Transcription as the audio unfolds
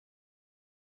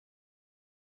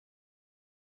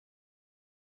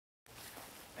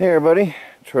Hey everybody,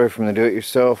 Troy from the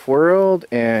Do-It-Yourself World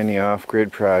and the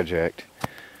Off-Grid Project.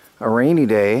 A rainy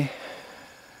day,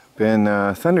 been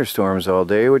thunderstorms all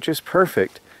day, which is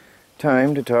perfect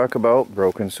time to talk about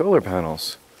broken solar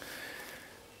panels.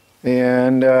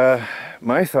 And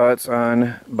my thoughts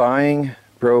on buying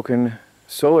broken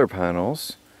solar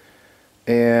panels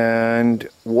and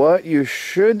what you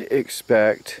should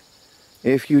expect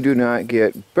if you do not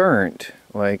get burnt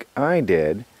like I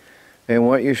did, and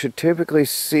what you should typically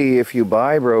see if you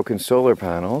buy broken solar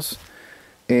panels,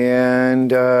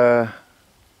 and well,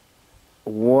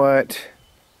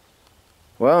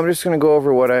 I'm just going to go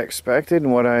over what I expected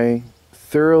and what I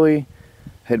thoroughly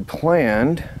had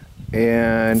planned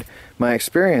and my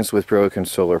experience with broken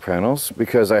solar panels,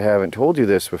 because I haven't told you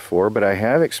this before, but I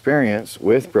have experience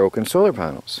with broken solar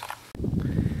panels.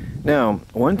 Now,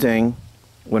 one thing,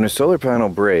 when a solar panel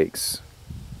breaks,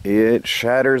 it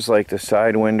shatters like the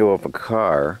side window of a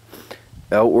car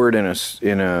outward in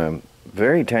a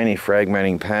very tiny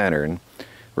fragmenting pattern,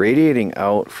 radiating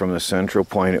out from the central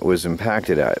point it was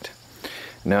impacted at.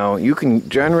 Now, you can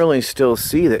generally still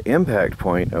see the impact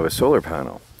point of a solar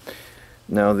panel.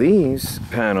 Now, these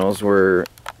panels were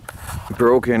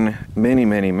broken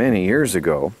many years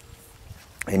ago,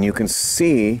 and you can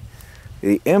see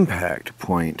the impact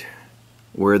point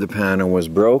where the panel was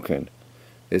broken.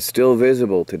 It's still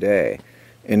visible today,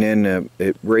 and then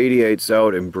it radiates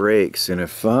out and breaks in a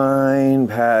fine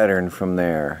pattern from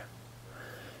there.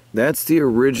 That's the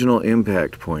original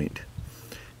impact point.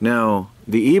 Now,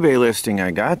 the eBay listing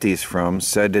I got these from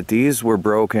said that these were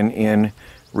broken in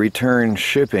return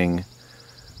shipping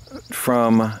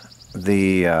from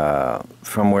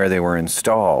where they were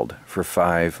installed for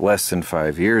less than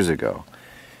 5 years ago.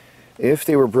 If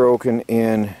they were broken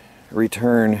in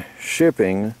return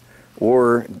shipping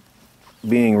or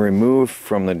being removed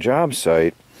from the job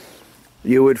site,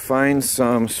 you would find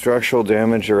some structural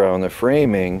damage around the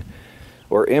framing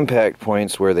or impact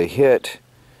points where they hit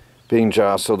being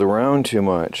jostled around too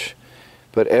much.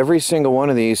 But every single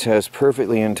one of these has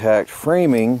perfectly intact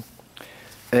framing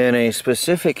and a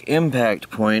specific impact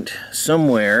point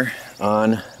somewhere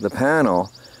on the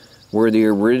panel where the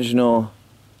original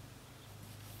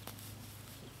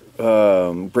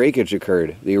breakage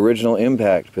occurred, the original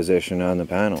impact position on the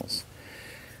panels.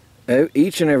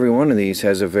 Each and every one of these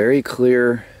has a very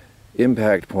clear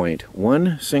impact point,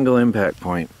 one single impact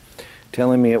point,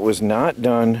 telling me it was not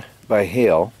done by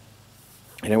hail,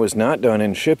 and it was not done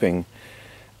in shipping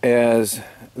as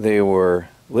they were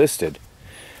listed.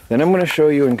 Then I'm going to show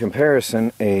you in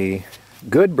comparison a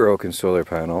good broken solar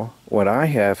panel, what I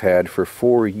have had for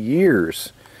 4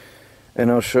 years,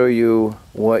 and I'll show you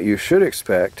what you should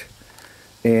expect.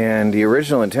 And the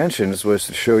original intentions was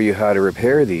to show you how to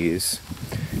repair these.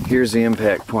 Here's the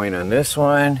impact point on this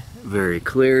one, very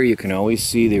clear. You can always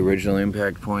see the original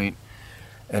impact point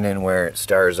and then where it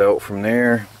stars out from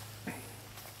there.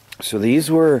 So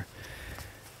these were,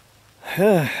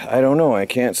 I don't know, I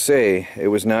can't say. It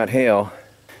was not hail.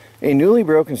 A newly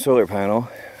broken solar panel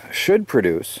should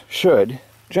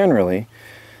generally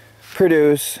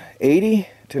produce 80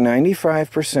 to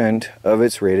 95% of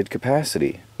its rated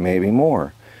capacity, maybe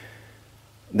more.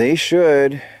 They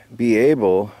should be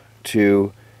able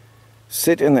to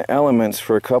sit in the elements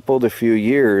for a couple to few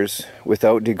years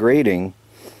without degrading,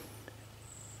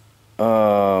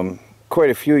 quite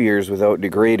a few years without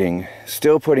degrading,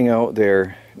 still putting out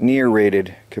their near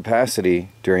rated capacity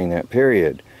during that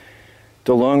period.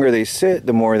 The longer they sit,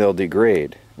 the more they'll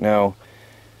degrade. Now,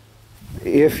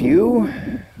 if you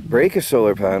break a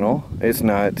solar panel, it's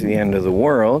not the end of the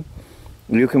world.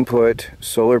 You can put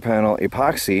solar panel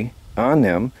epoxy on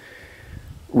them,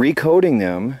 recoating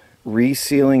them,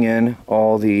 resealing in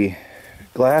all the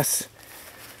glass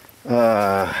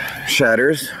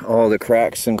shatters, all the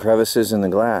cracks and crevices in the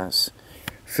glass,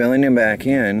 filling them back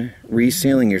in,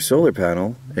 resealing your solar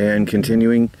panel, and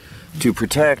continuing to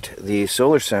protect the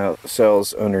solar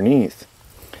cells underneath.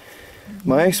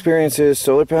 My experience is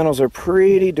solar panels are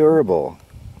pretty durable.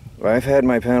 I've had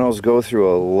my panels go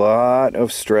through a lot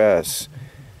of stress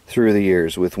through the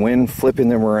years, with wind flipping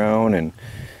them around and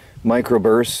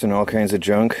microbursts and all kinds of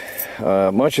junk,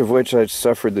 much of which I've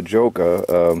suffered the joke of,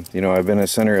 I've been a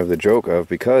center of the joke of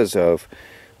because of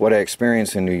what I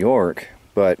experienced in New York.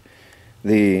 But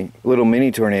the little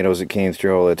mini tornadoes that came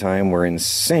through all the time were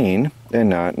insane and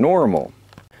not normal.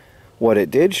 What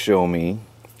it did show me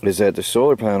is that the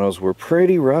solar panels were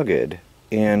pretty rugged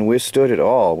and withstood it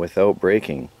all without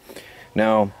breaking.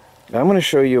 Now, I'm going to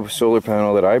show you a solar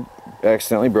panel that I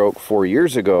accidentally broke 4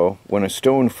 years ago when a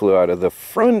stone flew out of the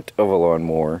front of a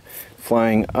lawnmower,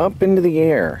 flying up into the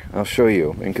air. I'll show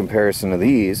you in comparison to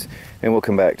these, and we'll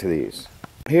come back to these.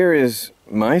 Here is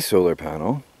my solar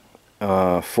panel.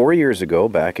 4 years ago,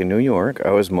 back in New York,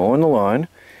 I was mowing the lawn.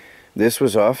 This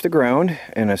was off the ground,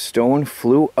 and a stone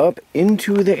flew up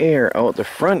into the air out the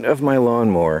front of my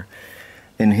lawnmower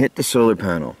and hit the solar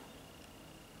panel.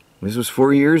 This was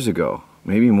 4 years ago,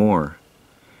 maybe more.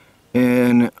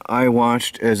 And I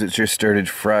watched as it just started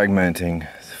fragmenting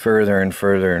further and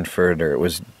further and further. It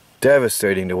was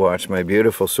devastating to watch my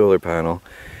beautiful solar panel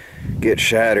get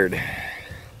shattered.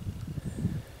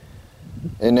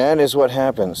 And that is what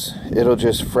happens. It'll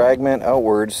just fragment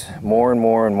outwards more and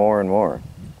more and more and more.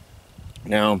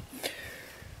 Now,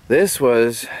 this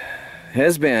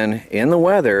has been in the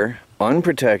weather,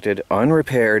 unprotected,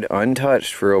 unrepaired,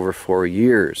 untouched for over 4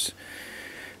 years.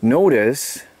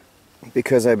 Notice,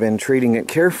 because I've been treating it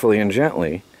carefully and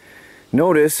gently,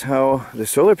 notice how the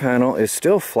solar panel is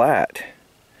still flat.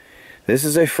 This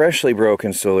is a freshly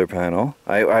broken solar panel.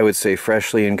 I would say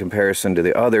freshly in comparison to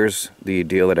the others, the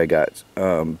deal that I got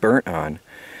burnt on.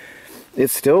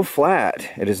 It's still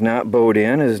flat. It is not bowed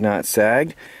in, it is not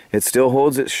sagged. It still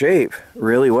holds its shape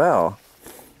really well.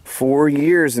 4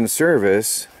 years in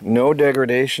service, no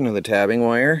degradation of the tabbing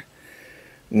wire,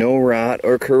 no rot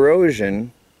or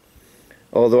corrosion,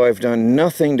 although I've done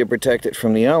nothing to protect it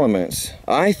from the elements.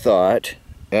 I thought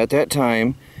at that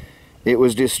time it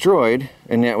was destroyed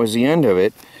and that was the end of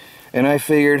it, and I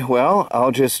figured, well,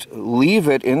 I'll just leave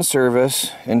it in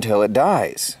service until it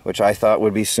dies, which I thought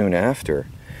would be soon after.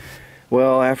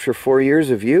 Well, after 4 years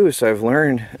of use, I've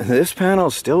learned this panel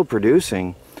is still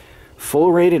producing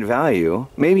full rated value,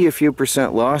 maybe a few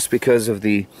percent loss because of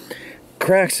the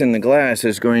cracks in the glass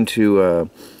is going to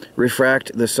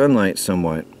refract the sunlight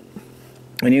somewhat.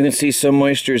 And you can see some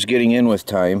moisture is getting in with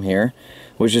time here,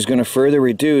 which is going to further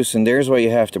reduce, and there's why you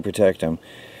have to protect them.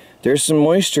 There's some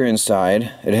moisture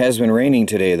inside. It has been raining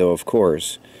today though, of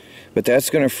course, but that's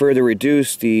going to further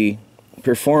reduce the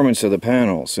performance of the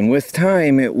panels, and with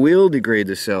time it will degrade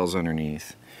the cells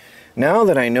underneath. Now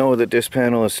that I know that this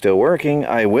panel is still working,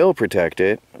 I will protect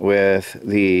it with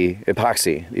the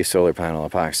epoxy, the solar panel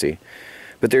epoxy.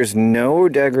 But there's no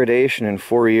degradation in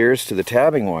 4 years to the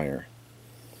tabbing wire,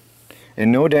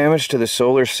 and no damage to the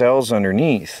solar cells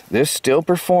underneath. This still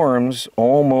performs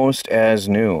almost as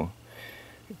new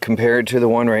compared to the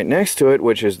one right next to it,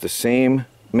 which is the same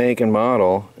make and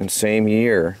model and same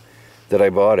year that I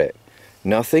bought it.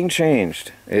 Nothing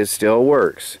changed. It still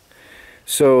works.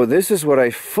 So this is what I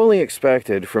fully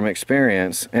expected from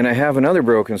experience, and I have another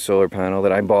broken solar panel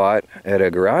that I bought at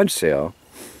a garage sale,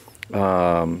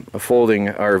 a folding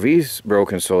RV's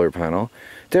broken solar panel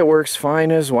that works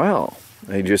fine as well.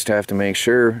 You just have to make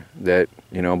sure that,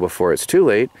 you know, before it's too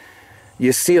late,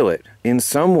 you seal it in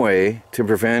some way to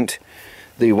prevent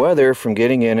the weather from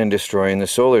getting in and destroying the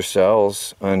solar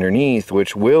cells underneath,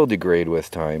 which will degrade with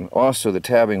time. Also the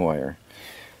tabbing wire.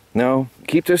 Now,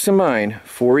 keep this in mind,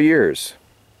 4 years,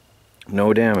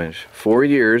 no damage. 4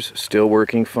 years, still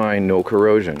working fine, no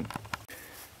corrosion.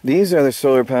 These are the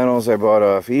solar panels I bought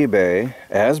off eBay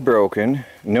as broken,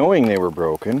 knowing they were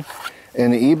broken.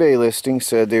 And the eBay listing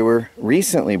said they were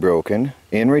recently broken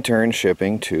in return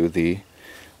shipping to the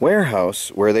warehouse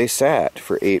where they sat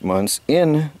for 8 months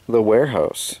in the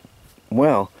warehouse.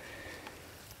 Well,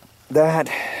 that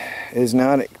is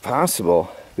not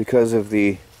possible because of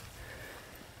the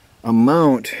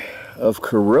amount of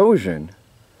corrosion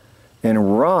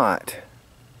and rot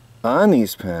on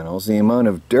these panels, the amount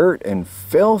of dirt and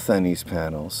filth on these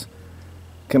panels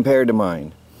compared to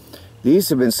mine. These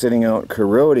have been sitting out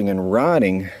corroding and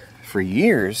rotting for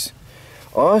years.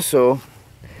 Also,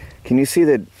 can you see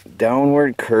the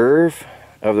downward curve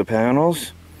of the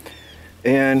panels?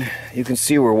 And you can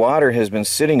see where water has been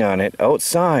sitting on it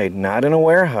outside, not in a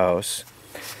warehouse.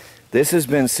 This has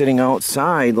been sitting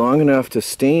outside long enough to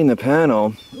stain the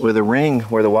panel with a ring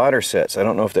where the water sits. I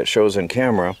don't know if that shows on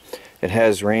camera. It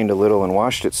has rained a little and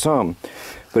washed it some,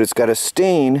 but it's got a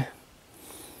stain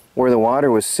where the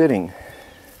water was sitting.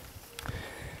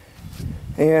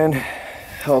 And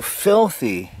how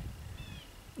filthy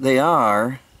they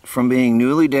are from being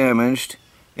newly damaged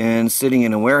and sitting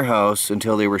in a warehouse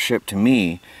until they were shipped to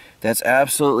me. That's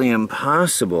absolutely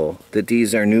impossible that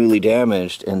these are newly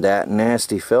damaged and that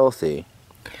nasty filthy.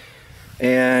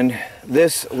 And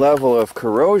this level of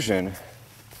corrosion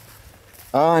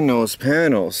on those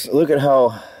panels, look at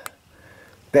how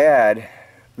bad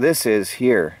this is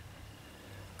here.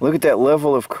 Look at that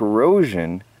level of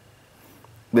corrosion.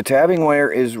 The tabbing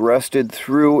wire is rusted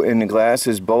through and the glass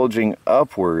is bulging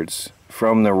upwards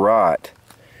from the rot.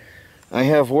 I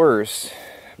have worse.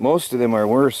 Most of them are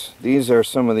worse. These are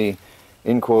some of the,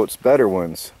 in quotes, better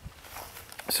ones.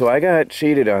 So I got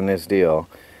cheated on this deal.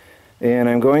 And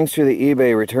I'm going through the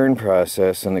eBay return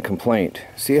process and the complaint.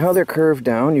 See how they're curved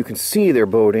down? You can see they're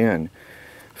bowed in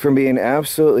from being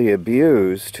absolutely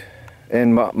abused.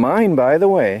 And mine, by the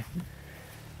way,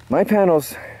 my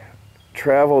panels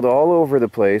traveled all over the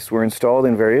place, were installed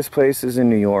in various places in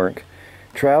New York,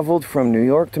 traveled from New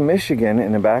York to Michigan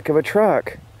in the back of a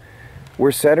truck,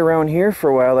 were set around here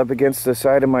for a while up against the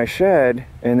side of my shed,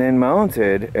 and then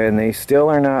mounted, and they still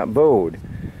are not bowed.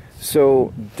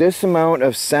 So this amount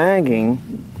of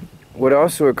sagging would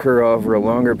also occur over a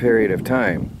longer period of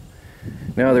time.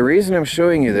 Now the reason I'm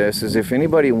showing you this is if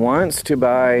anybody wants to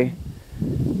buy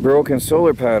broken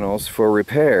solar panels for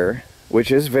repair,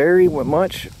 which is very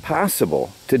much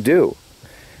possible to do,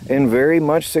 and very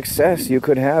much success you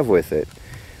could have with it,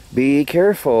 be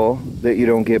careful that you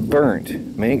don't get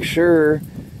burnt. Make sure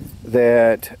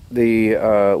that the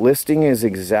listing is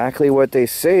exactly what they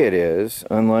say it is.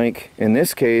 Unlike in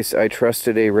this case, I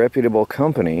trusted a reputable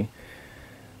company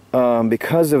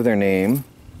because of their name,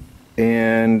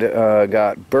 and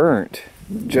got burnt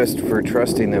just for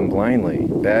trusting them blindly.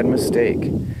 Bad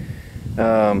mistake.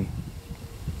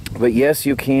 But yes,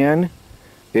 you can,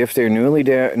 if they're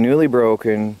newly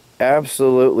broken,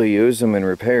 absolutely use them and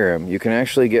repair them. You can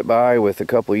actually get by with a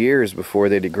couple years before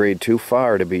they degrade too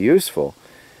far to be useful.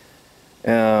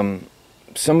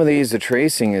 Some of these, the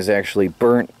tracing is actually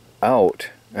burnt out.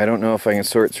 I don't know if I can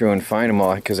sort through and find them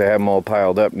all because I have them all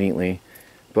piled up neatly.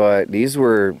 But these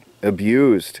were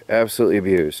abused, absolutely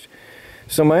abused.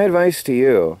 So my advice to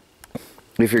you,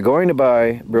 if you're going to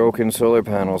buy broken solar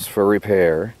panels for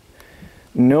repair,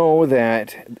 know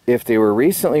that if they were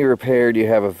recently repaired, you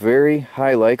have a very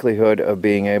high likelihood of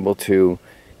being able to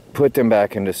put them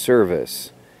back into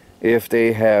service. If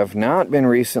they have not been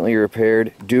recently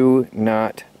repaired, do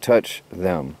not touch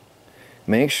them.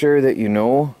 Make sure that you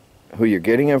know who you're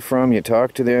getting them from, you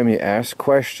talk to them, you ask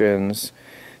questions,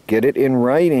 get it in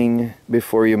writing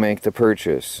before you make the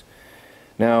purchase.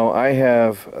 Now, I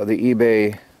have the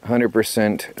eBay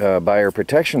 100% buyer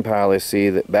protection policy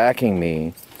that backing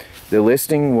me. The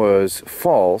listing was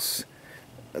false.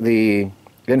 The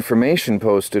information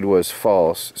posted was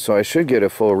false, so I should get a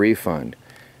full refund.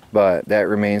 But that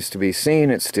remains to be seen.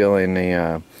 It's still in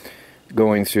the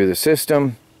going through the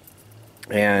system,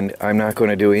 and I'm not going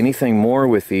to do anything more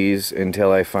with these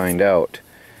until I find out.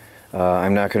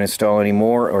 I'm not going to install any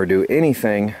more or do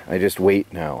anything. I just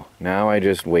wait now. Now I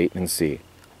just wait and see.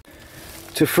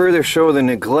 To further show the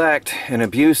neglect and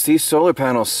abuse these solar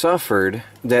panels suffered,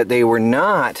 that they were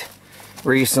not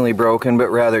recently broken but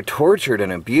rather tortured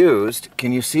and abused,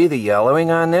 can you see the yellowing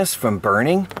on this from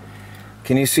burning?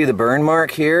 Can you see the burn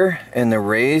mark here and the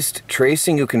raised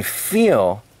tracing? You can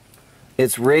feel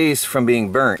it's raised from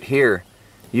being burnt here.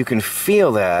 You can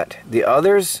feel that. The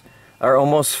others are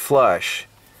almost flush,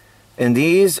 and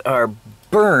these are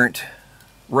burnt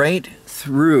right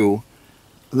through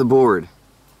the board.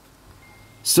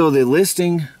 So the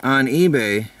listing on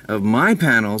eBay of my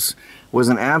panels was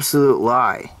an absolute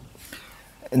lie.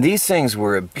 And these things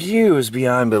were abused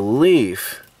beyond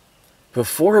belief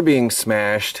before being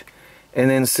smashed and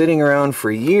then sitting around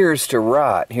for years to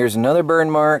rot. Here's another burn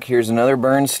mark, here's another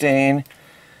burn stain.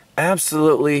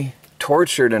 Absolutely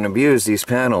tortured and abused these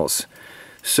panels.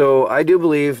 So I do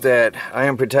believe that I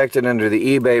am protected under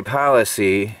the eBay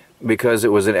policy because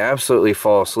it was an absolutely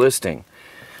false listing.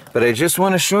 But I just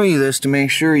want to show you this to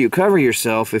make sure you cover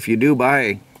yourself if you do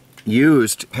buy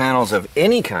used panels of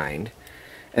any kind,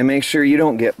 and make sure you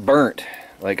don't get burnt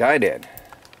like I did.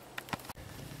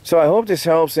 So I hope this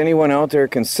helps anyone out there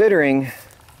considering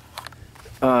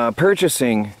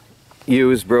purchasing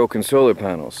used broken solar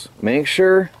panels. Make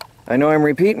sure, I know I'm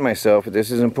repeating myself, but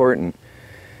this is important.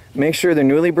 Make sure they're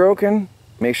newly broken.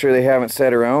 Make sure they haven't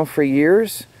sat around for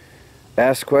years.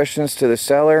 Ask questions to the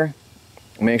seller.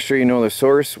 Make sure you know the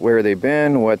source, where they've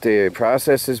been, what the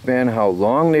process has been, how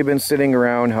long they've been sitting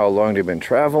around, how long they've been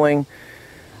traveling.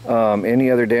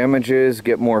 Any other damages,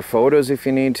 get more photos if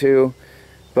you need to.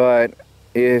 But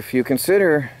if you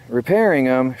consider repairing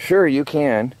them, sure you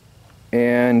can,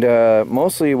 and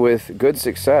mostly with good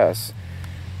success.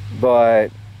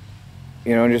 But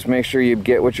you know, just make sure you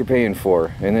get what you're paying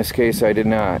for. In this case, I did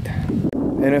not.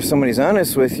 And if somebody's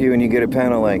honest with you and you get a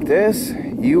panel like this,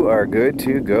 you are good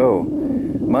to go.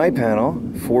 My panel,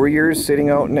 4 years sitting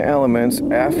out in the elements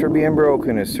after being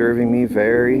broken, is serving me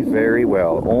very, very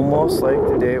well. Almost like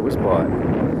the day it was bought.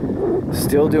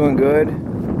 Still doing good.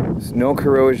 No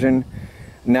corrosion.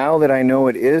 Now that I know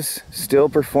it is still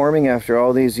performing after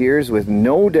all these years with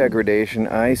no degradation,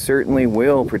 I certainly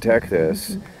will protect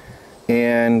this.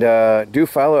 And do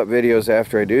follow-up videos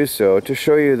after I do so to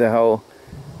show you how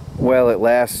well it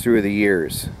lasts through the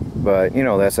years. but you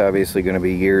know, that's obviously going to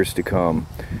be years to come.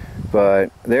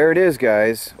 But there it is,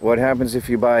 guys. What happens if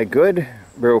you buy good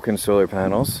broken solar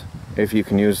panels, if you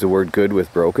can use the word good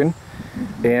with broken,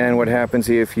 and what happens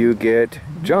if you get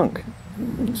junk.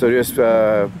 So just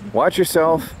watch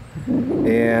yourself,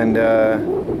 and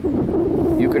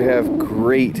you could have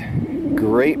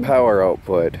great power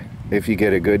output if you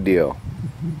get a good deal.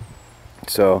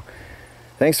 So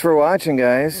thanks for watching,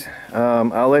 guys.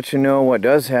 I'll let you know what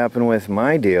does happen with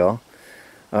my deal,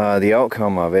 the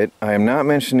outcome of it. I am not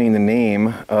mentioning the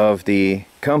name of the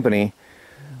company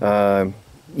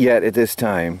yet at this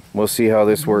time. We'll see how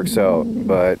this works out.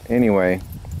 But anyway,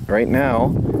 right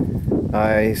now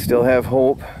I still have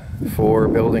hope for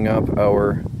building up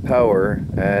our power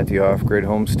at the off-grid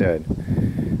homestead.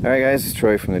 Alright guys, it's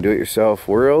Troy from the Do-It-Yourself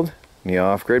World, the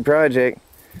Off-Grid Project.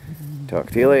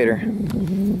 Talk to you later.